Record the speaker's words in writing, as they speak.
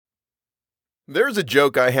There's a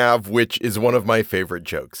joke I have which is one of my favorite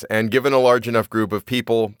jokes, and given a large enough group of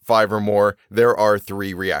people, 5 or more, there are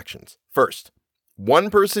 3 reactions. First, one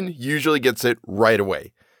person usually gets it right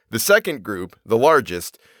away. The second group, the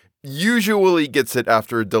largest, usually gets it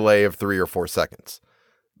after a delay of 3 or 4 seconds.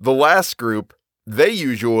 The last group, they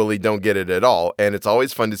usually don't get it at all, and it's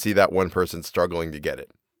always fun to see that one person struggling to get it.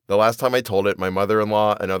 The last time I told it, my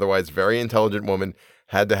mother-in-law, an otherwise very intelligent woman,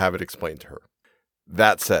 had to have it explained to her.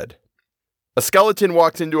 That said, a skeleton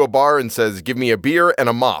walks into a bar and says, "Give me a beer and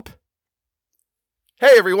a mop."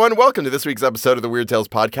 Hey everyone, welcome to this week's episode of the Weird Tales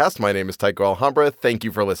podcast. My name is Tycho Alhambra. Thank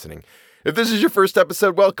you for listening. If this is your first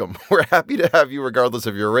episode, welcome. We're happy to have you regardless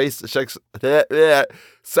of your race,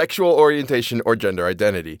 sexual orientation, or gender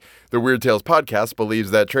identity. The Weird Tales podcast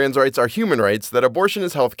believes that trans rights are human rights, that abortion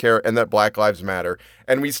is healthcare, and that Black Lives Matter,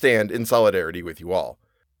 and we stand in solidarity with you all.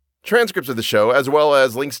 Transcripts of the show, as well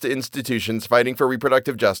as links to institutions fighting for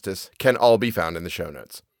reproductive justice, can all be found in the show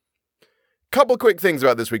notes. Couple quick things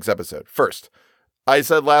about this week's episode. First, I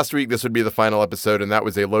said last week this would be the final episode, and that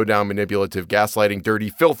was a low-down, manipulative, gaslighting,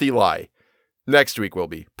 dirty, filthy lie. Next week will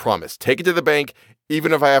be. Promise. Take it to the bank.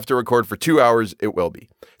 Even if I have to record for 2 hours, it will be.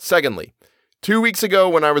 Secondly, 2 weeks ago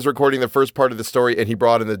when I was recording the first part of the story and he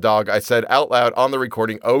brought in the dog, I said out loud on the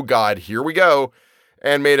recording, "Oh God, here we go,"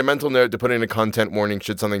 and made a mental note to put in a content warning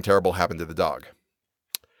should something terrible happen to the dog.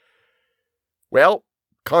 Well,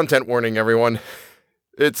 content warning, everyone.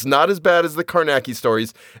 It's not as bad as the Karnacki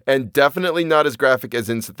stories, and definitely not as graphic as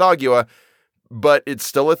in Sithagua, but it's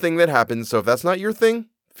still a thing that happens, so if that's not your thing,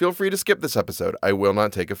 feel free to skip this episode. I will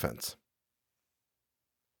not take offense.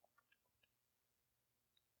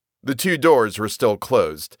 The 2 doors were still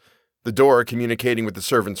closed, the door communicating with the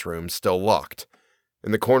servants' room still locked.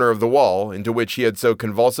 In the corner of the wall, into which he had so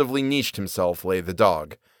convulsively niched himself, lay the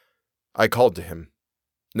dog. I called to him.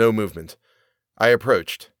 No movement. I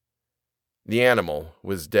approached. The animal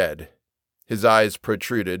was dead. His eyes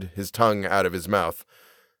protruded, his tongue out of his mouth.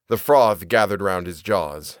 The froth gathered round his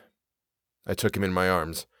jaws. I took him in my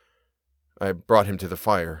arms. I brought him to the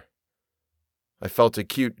fire. I felt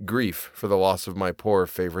acute grief for the loss of my poor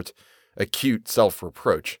favorite, acute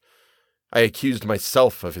self-reproach. I accused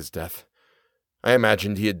myself of his death. I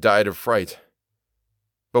imagined he had died of fright.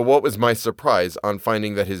 But what was my surprise on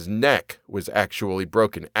finding that his neck was actually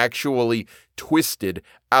broken, actually twisted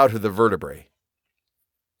out of the vertebrae.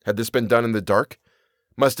 Had this been done in the dark?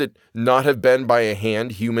 Must it not have been by a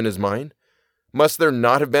hand human as mine? Must there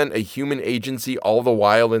not have been a human agency all the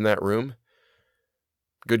while in that room?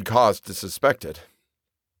 Good cause to suspect it.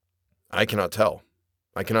 I cannot tell.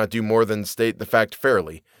 I cannot do more than state the fact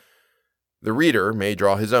fairly. The reader may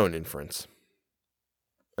draw his own inference.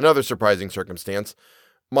 Another surprising circumstance,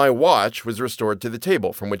 my watch was restored to the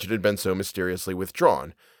table from which it had been so mysteriously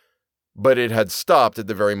withdrawn, but it had stopped at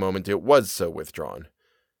the very moment it was so withdrawn.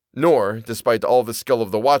 Nor, despite all the skill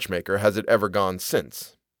of the watchmaker, has it ever gone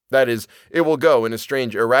since. That is, it will go in a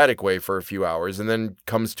strange erratic way for a few hours and then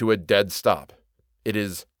comes to a dead stop. It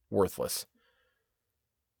is worthless.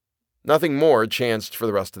 Nothing more chanced for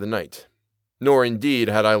the rest of the night. Nor indeed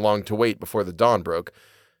had I long to wait before the dawn broke.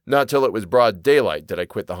 Not till it was broad daylight did I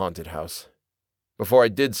quit the haunted house. Before I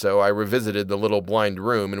did so, I revisited the little blind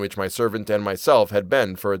room in which my servant and myself had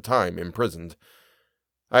been for a time imprisoned.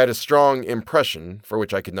 I had a strong impression, for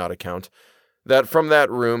which I could not account, that from that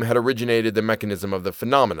room had originated the mechanism of the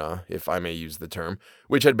phenomena, if I may use the term,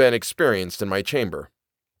 which had been experienced in my chamber.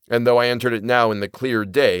 And though I entered it now in the clear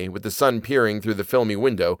day, with the sun peering through the filmy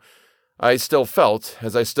window, I still felt,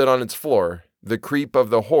 as I stood on its floor, the creep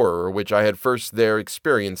of the horror which I had first there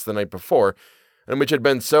experienced the night before, and which had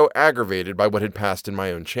been so aggravated by what had passed in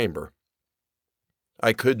my own chamber.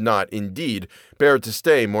 I could not, indeed, bear to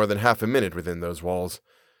stay more than half a minute within those walls.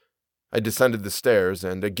 I descended the stairs,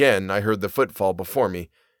 and again I heard the footfall before me,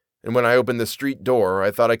 and when I opened the street door,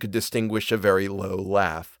 I thought I could distinguish a very low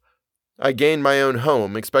laugh. I gained my own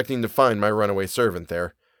home, expecting to find my runaway servant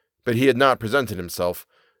there, but he had not presented himself,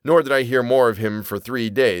 nor did I hear more of him for 3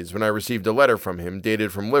 days when I received a letter from him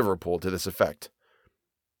dated from Liverpool to this effect.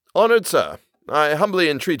 "Honoured Sir, I humbly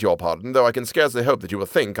entreat your pardon, though I can scarcely hope that you will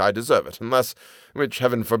think I deserve it, unless, which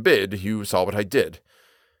heaven forbid, you saw what I did.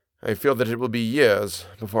 I feel that it will be years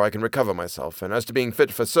before I can recover myself, and as to being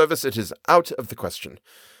fit for service, it is out of the question.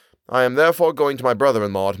 I am therefore going to my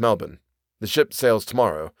brother-in-law at Melbourne. The ship sails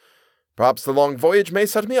tomorrow. Perhaps the long voyage may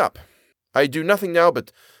set me up. I do nothing now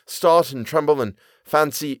but start and tremble and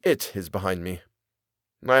fancy it is behind me.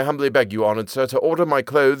 I humbly beg you, honoured sir, to order my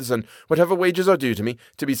clothes and whatever wages are due to me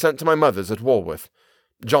to be sent to my mother's at Walworth.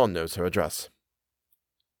 John knows her address."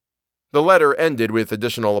 The letter ended with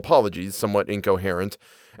additional apologies, somewhat incoherent,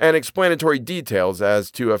 and explanatory details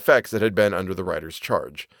as to effects that had been under the writer's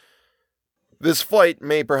charge. This flight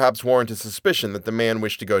may perhaps warrant a suspicion that the man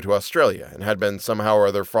wished to go to Australia and had been somehow or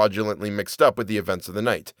other fraudulently mixed up with the events of the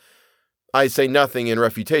night. I say nothing in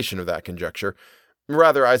refutation of that conjecture.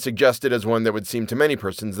 Rather, I suggest it as one that would seem to many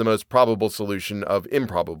persons the most probable solution of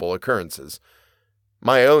improbable occurrences.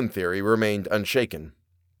 My own theory remained unshaken.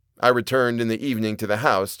 I returned in the evening to the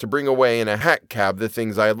house to bring away in a hack cab the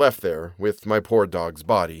things I had left there, with my poor dog's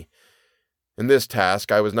body. In this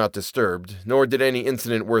task I was not disturbed, nor did any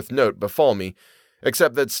incident worth note befall me,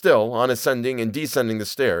 except that still, on ascending and descending the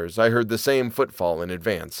stairs, I heard the same footfall in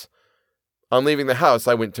advance. On leaving the house,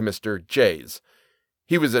 I went to Mr. J's.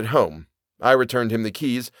 He was at home. I returned him the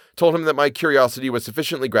keys, told him that my curiosity was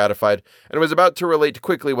sufficiently gratified, and was about to relate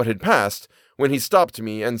quickly what had passed, when he stopped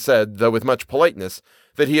me and said, though with much politeness,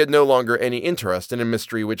 that he had no longer any interest in a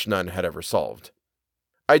mystery which none had ever solved.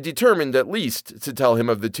 I determined at least to tell him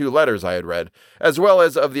of the 2 letters I had read, as well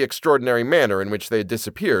as of the extraordinary manner in which they had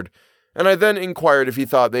disappeared, and I then inquired if he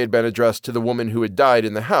thought they had been addressed to the woman who had died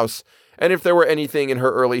in the house, and if there were anything in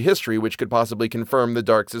her early history which could possibly confirm the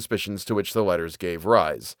dark suspicions to which the letters gave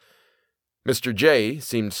rise. Mr. J.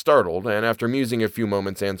 seemed startled, and after musing a few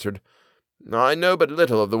moments answered, "I know but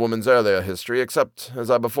little of the woman's earlier history, except, as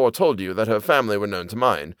I before told you, that her family were known to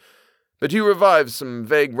mine. But you revive some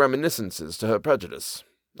vague reminiscences to her prejudice.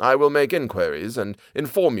 I will make inquiries, and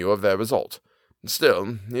inform you of their result.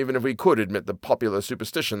 Still, even if we could admit the popular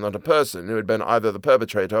superstition that a person who had been either the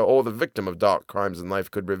perpetrator or the victim of dark crimes in life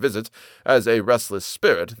could revisit, as a restless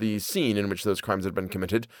spirit, the scene in which those crimes had been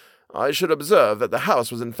committed, I should observe that the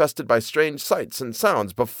house was infested by strange sights and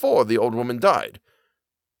sounds before the old woman died.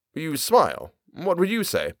 You smile. What would you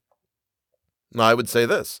say?" "I would say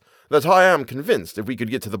this, that I am convinced if we could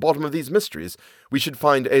get to the bottom of these mysteries, we should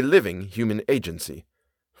find a living human agency."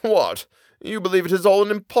 "What? You believe it is all an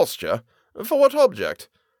imposture? For what object?"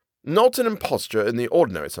 "Not an imposture in the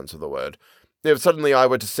ordinary sense of the word. If suddenly I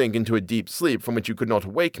were to sink into a deep sleep from which you could not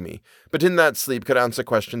wake me, but in that sleep could answer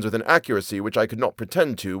questions with an accuracy which I could not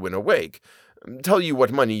pretend to when awake, tell you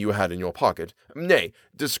what money you had in your pocket, nay,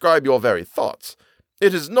 describe your very thoughts,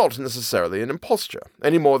 it is not necessarily an imposture,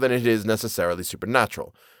 any more than it is necessarily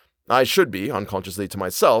supernatural. I should be, unconsciously to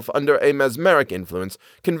myself, under a mesmeric influence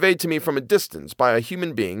conveyed to me from a distance by a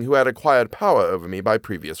human being who had acquired power over me by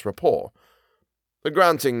previous rapport.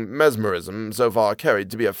 Granting mesmerism so far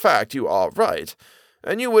carried to be a fact, you are right,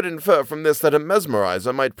 and you would infer from this that a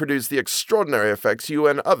mesmerizer might produce the extraordinary effects you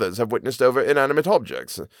and others have witnessed over inanimate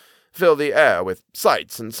objects, fill the air with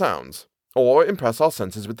sights and sounds, or impress our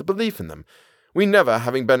senses with the belief in them, we never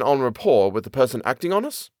having been en rapport with the person acting on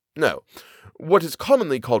us? No. What is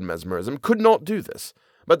commonly called mesmerism could not do this,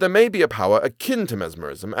 but there may be a power akin to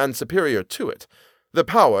mesmerism and superior to it, the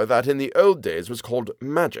power that in the old days was called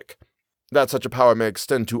magic. That such a power may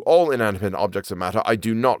extend to all inanimate objects of matter, I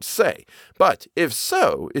do not say, but if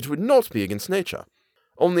so, it would not be against nature.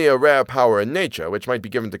 Only a rare power in nature, which might be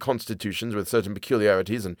given to constitutions with certain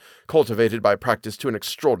peculiarities and cultivated by practice to an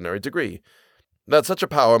extraordinary degree. That such a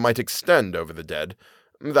power might extend over the dead,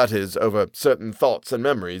 that is, over certain thoughts and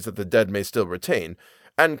memories that the dead may still retain,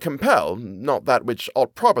 and compel, not that which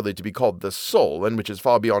ought properly to be called the soul, and which is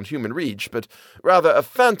far beyond human reach, but rather a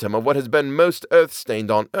phantom of what has been most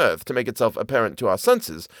earth-stained on earth to make itself apparent to our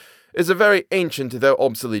senses, is a very ancient though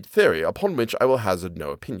obsolete theory, upon which I will hazard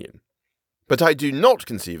no opinion. But I do not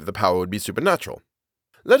conceive the power would be supernatural.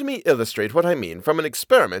 Let me illustrate what I mean from an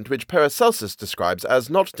experiment which Paracelsus describes as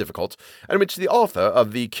not difficult, and which the author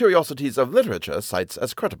of the Curiosities of Literature cites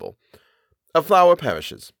as credible. A flower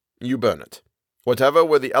perishes. You burn it. Whatever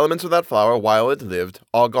were the elements of that flower while it lived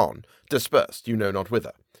are gone, dispersed, you know not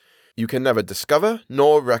whither. You can never discover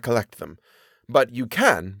nor recollect them, but you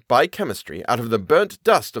can, by chemistry, out of the burnt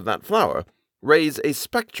dust of that flower, raise a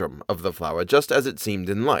spectrum of the flower just as it seemed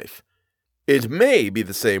in life. It may be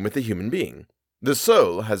the same with the human being. The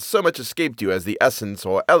soul has so much escaped you as the essence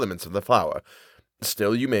or elements of the flower.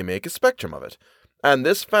 Still you may make a spectrum of it. And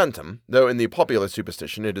this phantom, though in the popular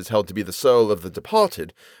superstition it is held to be the soul of the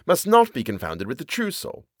departed, must not be confounded with the true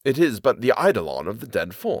soul. It is but the eidolon of the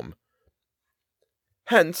dead form.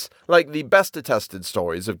 Hence, like the best attested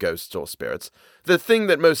stories of ghosts or spirits, the thing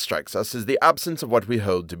that most strikes us is the absence of what we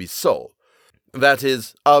hold to be soul. That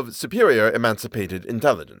is, of superior emancipated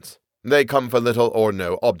intelligence. They come for little or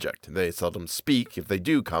no object. They seldom speak, if they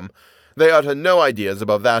do come. They utter no ideas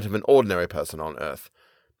above that of an ordinary person on earth.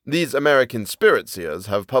 These American spirit seers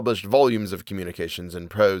have published volumes of communications in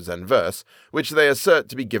prose and verse, which they assert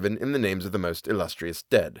to be given in the names of the most illustrious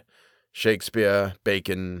dead. Shakespeare,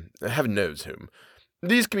 Bacon, heaven knows whom.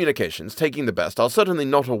 These communications, taking the best, are certainly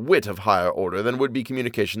not a whit of higher order than would be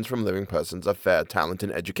communications from living persons of fair talent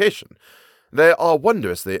and education. They are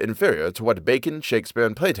wondrously inferior to what Bacon, Shakespeare,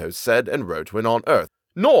 and Plato said and wrote when on earth,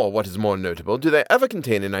 nor, what is more notable, do they ever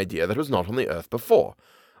contain an idea that was not on the earth before.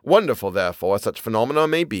 Wonderful, therefore, as such phenomena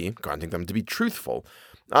may be, granting them to be truthful,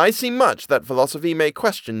 I see much that philosophy may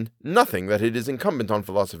question, nothing that it is incumbent on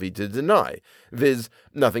philosophy to deny, viz.,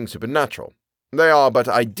 nothing supernatural. They are but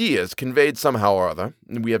ideas conveyed somehow or other,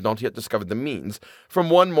 and we have not yet discovered the means, from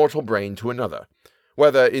one mortal brain to another.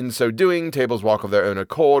 Whether in so doing tables walk of their own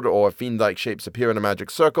accord, or fiend-like shapes appear in a magic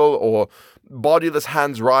circle, or bodiless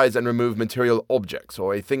hands rise and remove material objects,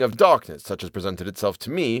 or a thing of darkness, such as presented itself to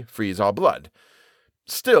me, freeze our blood.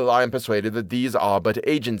 Still, I am persuaded that these are but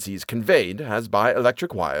agencies conveyed, as by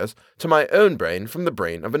electric wires, to my own brain from the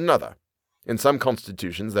brain of another. In some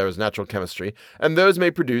constitutions there is natural chemistry, and those may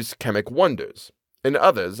produce chemic wonders. In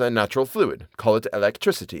others, a natural fluid, call it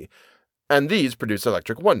electricity, and these produce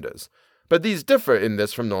electric wonders. But these differ in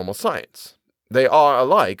this from normal science. They are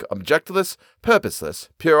alike objectless, purposeless,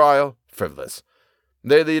 puerile, frivolous.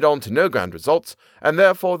 They lead on to no grand results, and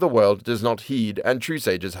therefore the world does not heed, and true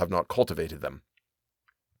sages have not cultivated them.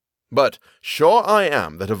 But sure I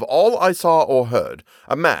am that of all I saw or heard,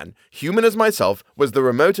 a man, human as myself, was the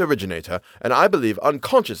remote originator, and I believe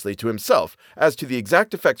unconsciously to himself, as to the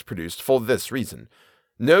exact effects produced for this reason.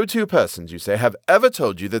 No two persons, you say, have ever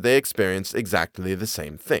told you that they experienced exactly the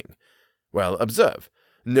same thing. Well, observe,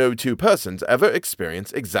 no two persons ever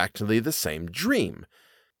experience exactly the same dream.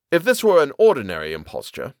 If this were an ordinary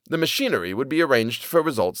imposture, the machinery would be arranged for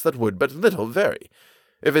results that would but little vary.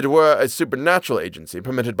 If it were a supernatural agency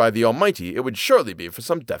permitted by the Almighty, it would surely be for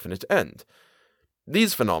some definite end.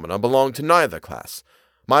 These phenomena belong to neither class.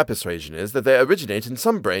 My persuasion is that they originate in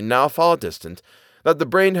some brain now far distant, that the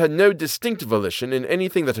brain had no distinct volition in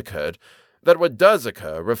anything that occurred, that what does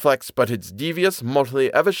occur reflects but its devious,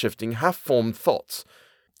 motley, ever-shifting, half-formed thoughts.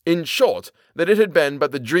 In short, that it had been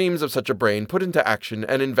but the dreams of such a brain put into action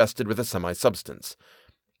and invested with a semi-substance.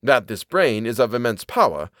 That this brain is of immense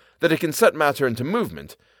power, that it can set matter into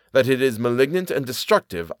movement, that it is malignant and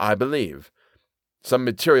destructive, I believe. Some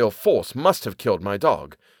material force must have killed my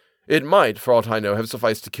dog. It might, for aught I know, have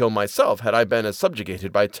sufficed to kill myself had I been as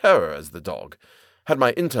subjugated by terror as the dog, had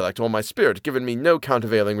my intellect or my spirit given me no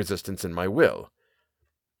countervailing resistance in my will.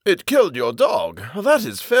 It killed your dog? That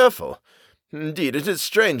is fearful. Indeed, it is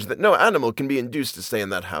strange that no animal can be induced to stay in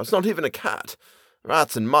that house, not even a cat.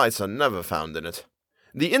 Rats and mice are never found in it.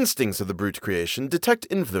 The instincts of the brute creation detect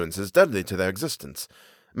influences deadly to their existence.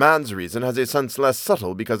 Man's reason has a sense less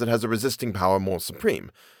subtle because it has a resisting power more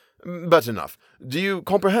supreme. But enough. Do you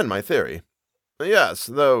comprehend my theory? Yes,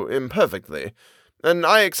 though imperfectly. And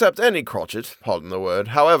I accept any crotchet, pardon the word,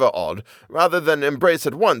 however odd, rather than embrace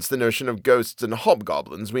at once the notion of ghosts and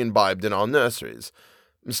hobgoblins we imbibed in our nurseries.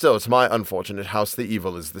 Still, to my unfortunate house the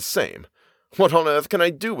evil is the same. What on earth can I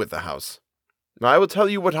do with the house? I will tell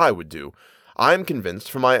you what I would do. I am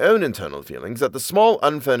convinced from my own internal feelings that the small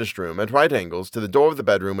unfurnished room at right angles to the door of the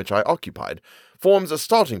bedroom which I occupied forms a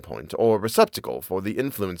starting point or receptacle for the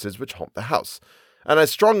influences which haunt the house, and I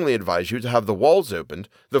strongly advise you to have the walls opened,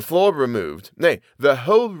 the floor removed, nay, the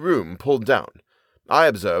whole room pulled down. I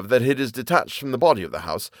observe that it is detached from the body of the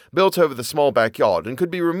house, built over the small backyard, and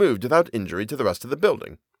could be removed without injury to the rest of the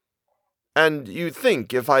building. And you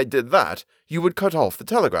think if I did that, you would cut off the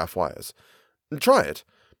telegraph wires? Try it.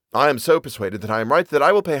 I am so persuaded that I am right that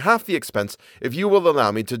I will pay half the expense if you will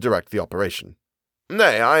allow me to direct the operation.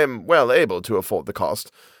 Nay, I am well able to afford the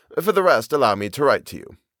cost. For the rest, allow me to write to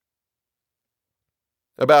you.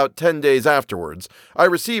 About 10 days afterwards, I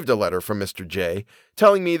received a letter from Mr. J,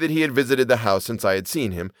 telling me that he had visited the house since I had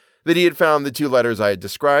seen him, that he had found the 2 letters I had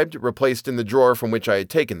described replaced in the drawer from which I had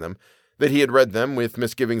taken them, that he had read them with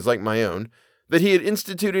misgivings like my own, that he had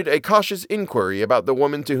instituted a cautious inquiry about the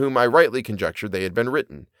woman to whom I rightly conjectured they had been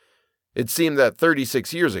written. It seemed that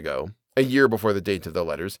 36 years ago, a year before the date of the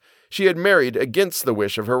letters, she had married against the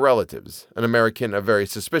wish of her relatives, an American of very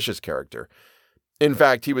suspicious character. In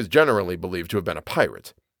fact, he was generally believed to have been a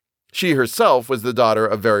pirate. She herself was the daughter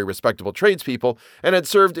of very respectable tradespeople and had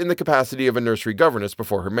served in the capacity of a nursery governess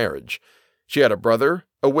before her marriage. She had a brother,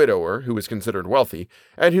 a widower who was considered wealthy,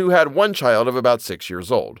 and who had one child of about 6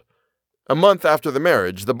 years old. A month after the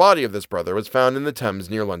marriage, the body of this brother was found in the Thames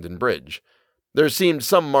near London Bridge. There seemed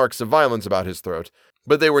some marks of violence about his throat,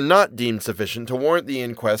 but they were not deemed sufficient to warrant the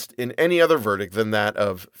inquest in any other verdict than that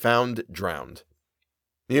of found drowned.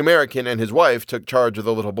 The American and his wife took charge of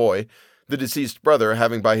the little boy, the deceased brother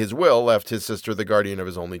having by his will left his sister the guardian of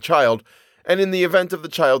his only child, and in the event of the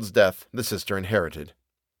child's death, the sister inherited.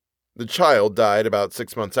 The child died about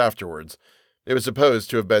 6 months afterwards. It was supposed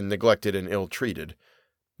to have been neglected and ill-treated.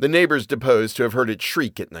 The neighbors deposed to have heard it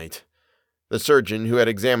shriek at night. The surgeon who had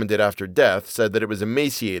examined it after death said that it was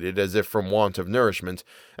emaciated as if from want of nourishment,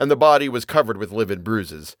 and the body was covered with livid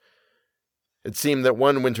bruises. It seemed that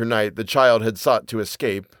one winter night the child had sought to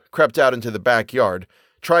escape, crept out into the backyard,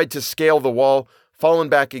 tried to scale the wall, fallen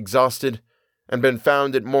back exhausted, and been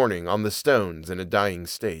found at morning on the stones in a dying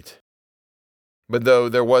state. But though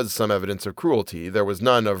there was some evidence of cruelty, there was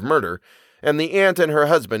none of murder, and the aunt and her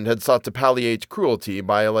husband had sought to palliate cruelty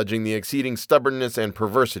by alleging the exceeding stubbornness and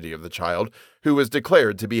perversity of the child, who was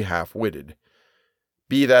declared to be half-witted.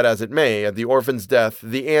 Be that as it may, at the orphan's death,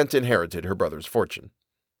 the aunt inherited her brother's fortune.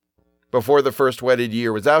 Before the first wedded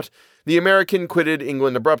year was out, the American quitted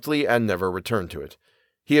England abruptly and never returned to it.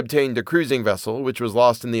 He obtained a cruising vessel, which was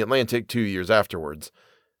lost in the Atlantic 2 years afterwards.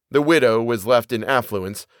 The widow was left in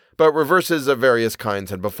affluence, but reverses of various kinds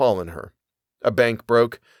had befallen her. A bank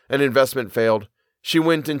broke, an investment failed, she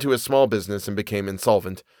went into a small business and became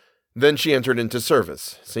insolvent. Then she entered into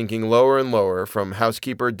service, sinking lower and lower from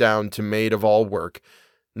housekeeper down to maid of all work,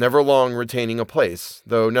 never long retaining a place,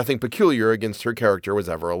 though nothing peculiar against her character was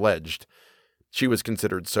ever alleged. She was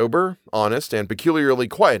considered sober, honest, and peculiarly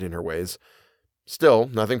quiet in her ways. Still,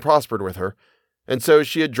 nothing prospered with her, and so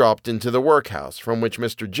she had dropped into the workhouse from which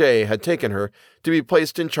Mr. J. had taken her to be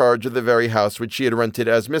placed in charge of the very house which she had rented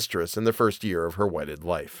as mistress in the first year of her wedded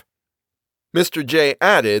life. Mr. J.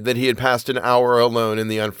 added that he had passed an hour alone in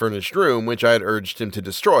the unfurnished room which I had urged him to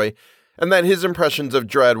destroy, and that his impressions of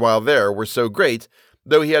dread while there were so great,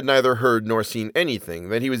 though he had neither heard nor seen anything,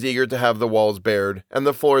 that he was eager to have the walls bared and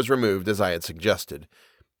the floors removed as I had suggested.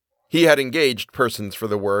 He had engaged persons for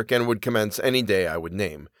the work and would commence any day I would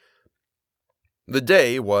name. The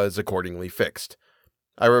day was accordingly fixed.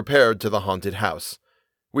 I repaired to the haunted house.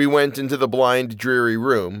 We went into the blind, dreary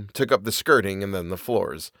room, took up the skirting and then the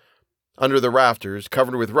floors. Under the rafters,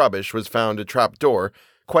 covered with rubbish, was found a trap door,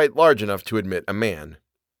 quite large enough to admit a man.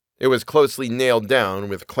 It was closely nailed down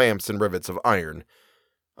with clamps and rivets of iron.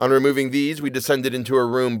 On removing these, we descended into a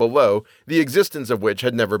room below, the existence of which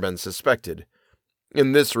had never been suspected.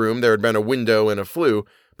 In this room there had been a window and a flue,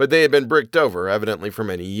 but they had been bricked over, evidently for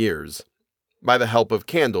many years. By the help of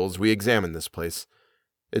candles, we examined this place.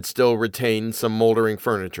 It still retained some moldering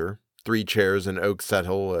furniture, 3 chairs, an oak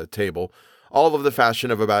settle, a table, all of the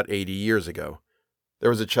fashion of about 80 years ago.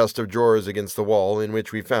 There was a chest of drawers against the wall, in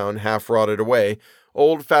which we found, half rotted away,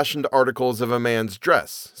 old-fashioned articles of a man's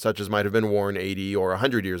dress, such as might have been worn 80 or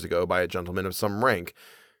 100 years ago by a gentleman of some rank,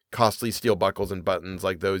 costly steel buckles and buttons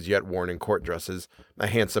like those yet worn in court dresses, a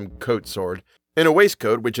handsome coat-sword, in a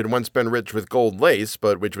waistcoat which had once been rich with gold lace,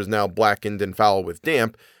 but which was now blackened and foul with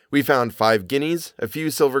damp. We found 5 guineas, a few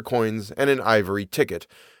silver coins, and an ivory ticket,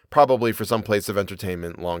 probably for some place of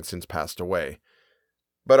entertainment long since passed away.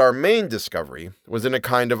 But our main discovery was in a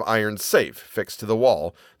kind of iron safe fixed to the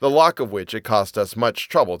wall, the lock of which it cost us much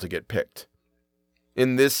trouble to get picked.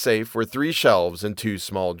 In this safe were 3 shelves and 2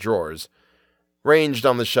 small drawers. Ranged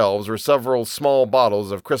on the shelves were several small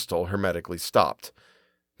bottles of crystal hermetically stopped.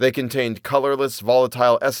 They contained colorless,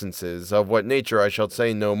 volatile essences, of what nature I shall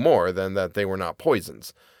say no more than that they were not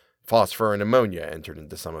poisons. Phosphor and ammonia entered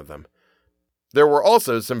into some of them. There were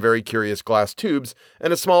also some very curious glass tubes,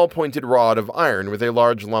 and a small pointed rod of iron with a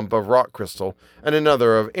large lump of rock crystal, and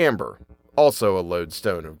another of amber, also a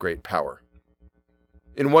lodestone of great power.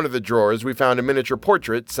 In one of the drawers we found a miniature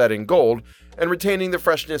portrait set in gold, and retaining the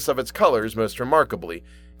freshness of its colors most remarkably,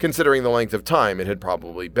 considering the length of time it had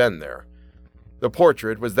probably been there. The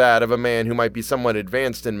portrait was that of a man who might be somewhat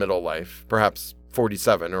advanced in middle life, perhaps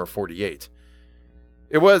 47 or 48.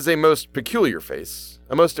 It was a most peculiar face,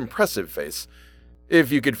 a most impressive face.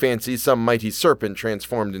 If you could fancy some mighty serpent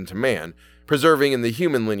transformed into man, preserving in the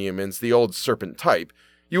human lineaments the old serpent type,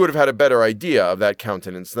 you would have had a better idea of that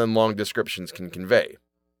countenance than long descriptions can convey.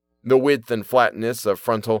 The width and flatness of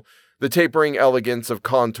frontal, the tapering elegance of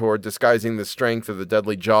contour disguising the strength of the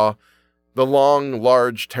deadly jaw, the long,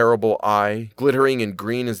 large, terrible eye, glittering and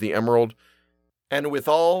green as the emerald, and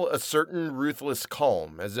withal a certain ruthless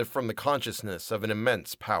calm, as if from the consciousness of an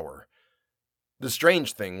immense power. The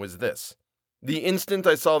strange thing was this. The instant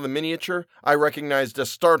I saw the miniature, I recognized a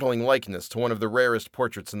startling likeness to one of the rarest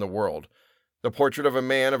portraits in the world, the portrait of a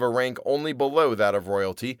man of a rank only below that of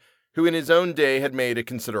royalty, who in his own day had made a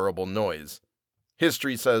considerable noise.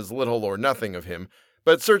 History says little or nothing of him,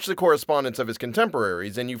 but search the correspondence of his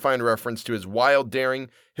contemporaries, and you find reference to his wild daring,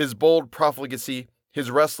 his bold profligacy, his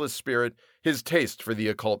restless spirit, his taste for the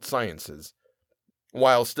occult sciences.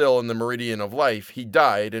 While still in the meridian of life, he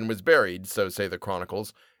died and was buried, so say the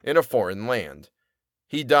chronicles, in a foreign land.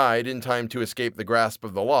 He died in time to escape the grasp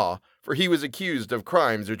of the law, for he was accused of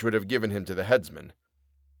crimes which would have given him to the headsman.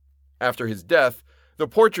 After his death, the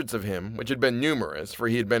portraits of him, which had been numerous, for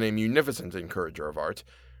he had been a munificent encourager of art,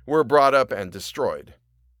 were brought up and destroyed.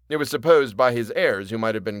 It was supposed by his heirs, who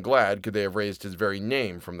might have been glad could they have raised his very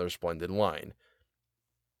name from their splendid line.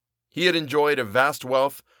 He had enjoyed a vast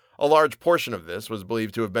wealth. A large portion of this was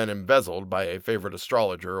believed to have been embezzled by a favorite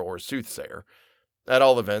astrologer or soothsayer. At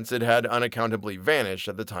all events, it had unaccountably vanished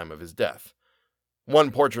at the time of his death.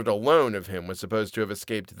 One portrait alone of him was supposed to have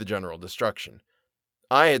escaped the general destruction.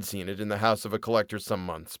 I had seen it in the house of a collector some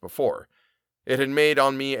months before. It had made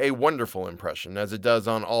on me a wonderful impression, as it does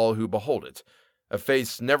on all who behold it, a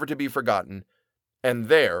face never to be forgotten, and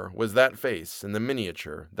there was that face in the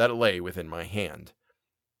miniature that lay within my hand.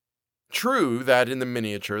 True that in the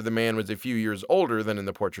miniature the man was a few years older than in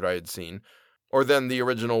the portrait I had seen, or than the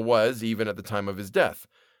original was even at the time of his death.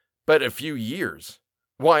 But a few years!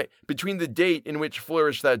 Why, between the date in which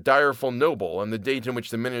flourished that direful noble and the date in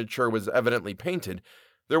which the miniature was evidently painted,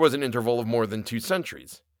 there was an interval of more than 2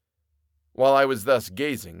 centuries. While I was thus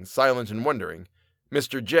gazing, silent and wondering,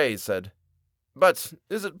 Mr. J. said, "But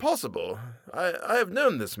is it possible? I have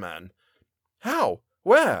known this man." "How?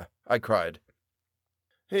 Where?" I cried.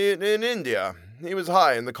 "In India. He was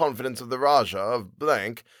high in the confidence of the Rajah of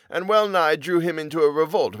Blank, and well nigh drew him into a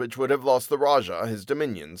revolt which would have lost the Rajah his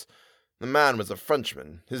dominions. The man was a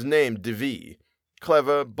Frenchman, his name Deville,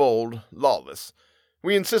 clever, bold, lawless.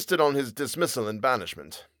 We insisted on his dismissal and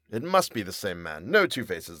banishment. It must be the same man, no two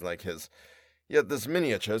faces like his. Yet this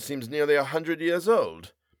miniature seems nearly 100 years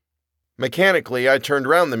old." Mechanically, I turned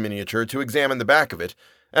round the miniature to examine the back of it,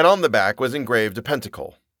 and on the back was engraved a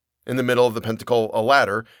pentacle. In the middle of the pentacle a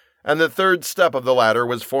ladder, and the third step of the ladder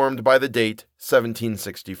was formed by the date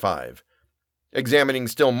 1765. Examining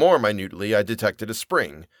still more minutely, I detected a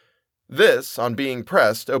spring. This, on being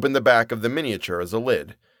pressed, opened the back of the miniature as a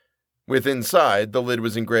lid. Withinside, the lid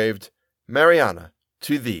was engraved, "Mariana,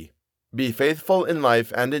 to thee. Be faithful in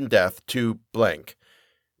life and in death to blank."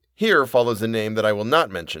 Here follows a name that I will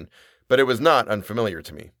not mention, but it was not unfamiliar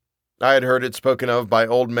to me. I had heard it spoken of by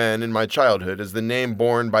old men in my childhood as the name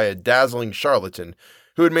borne by a dazzling charlatan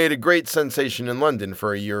who had made a great sensation in London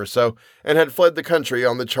for a year or so, and had fled the country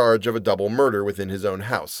on the charge of a double murder within his own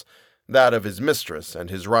house, that of his mistress and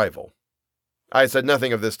his rival. I said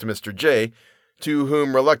nothing of this to Mr. J., to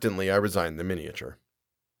whom reluctantly I resigned the miniature.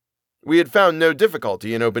 We had found no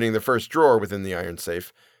difficulty in opening the first drawer within the iron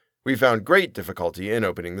safe. We found great difficulty in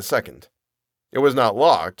opening the second. It was not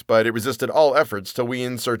locked, but it resisted all efforts till we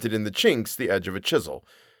inserted in the chinks the edge of a chisel.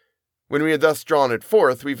 When we had thus drawn it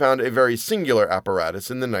forth, we found a very singular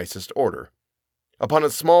apparatus in the nicest order. Upon a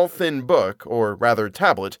small thin book, or rather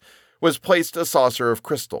tablet, was placed a saucer of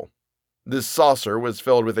crystal. This saucer was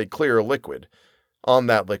filled with a clear liquid. On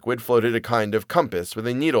that liquid floated a kind of compass with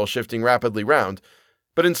a needle shifting rapidly round,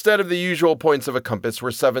 but instead of the usual points of a compass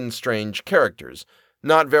were 7 strange characters,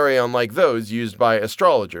 not very unlike those used by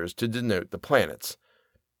astrologers to denote the planets.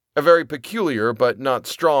 A very peculiar but not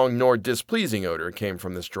strong nor displeasing odor came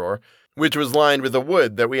from this drawer, which was lined with a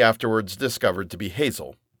wood that we afterwards discovered to be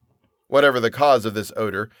hazel. Whatever the cause of this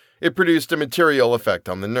odor, it produced a material effect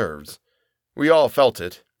on the nerves. We all felt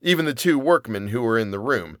it, even the 2 workmen who were in the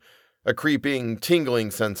room, a creeping,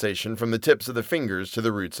 tingling sensation from the tips of the fingers to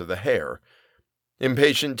the roots of the hair.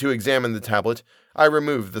 Impatient to examine the tablet, I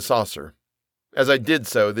removed the saucer. As I did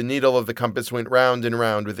so, the needle of the compass went round and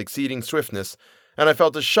round with exceeding swiftness, and I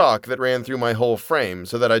felt a shock that ran through my whole frame,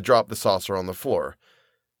 so that I dropped the saucer on the floor.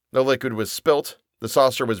 The liquid was spilt, the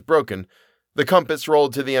saucer was broken, the compass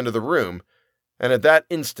rolled to the end of the room, and at that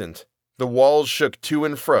instant the walls shook to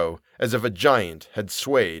and fro as if a giant had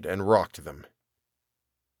swayed and rocked them.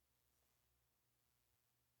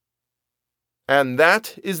 And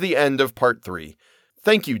that is the end of Part 3.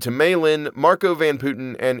 Thank you to Mei Lin, Marco Van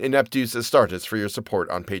Putten, and Ineptus Astartes for your support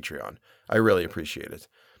on Patreon. I really appreciate it.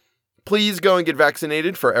 Please go and get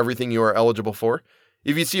vaccinated for everything you are eligible for.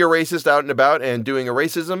 If you see a racist out and about and doing a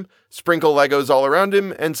racism, sprinkle Legos all around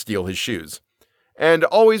him and steal his shoes. And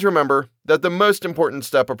always remember that the most important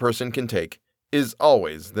step a person can take is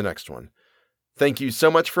always the next one. Thank you so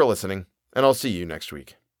much for listening, and I'll see you next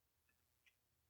week.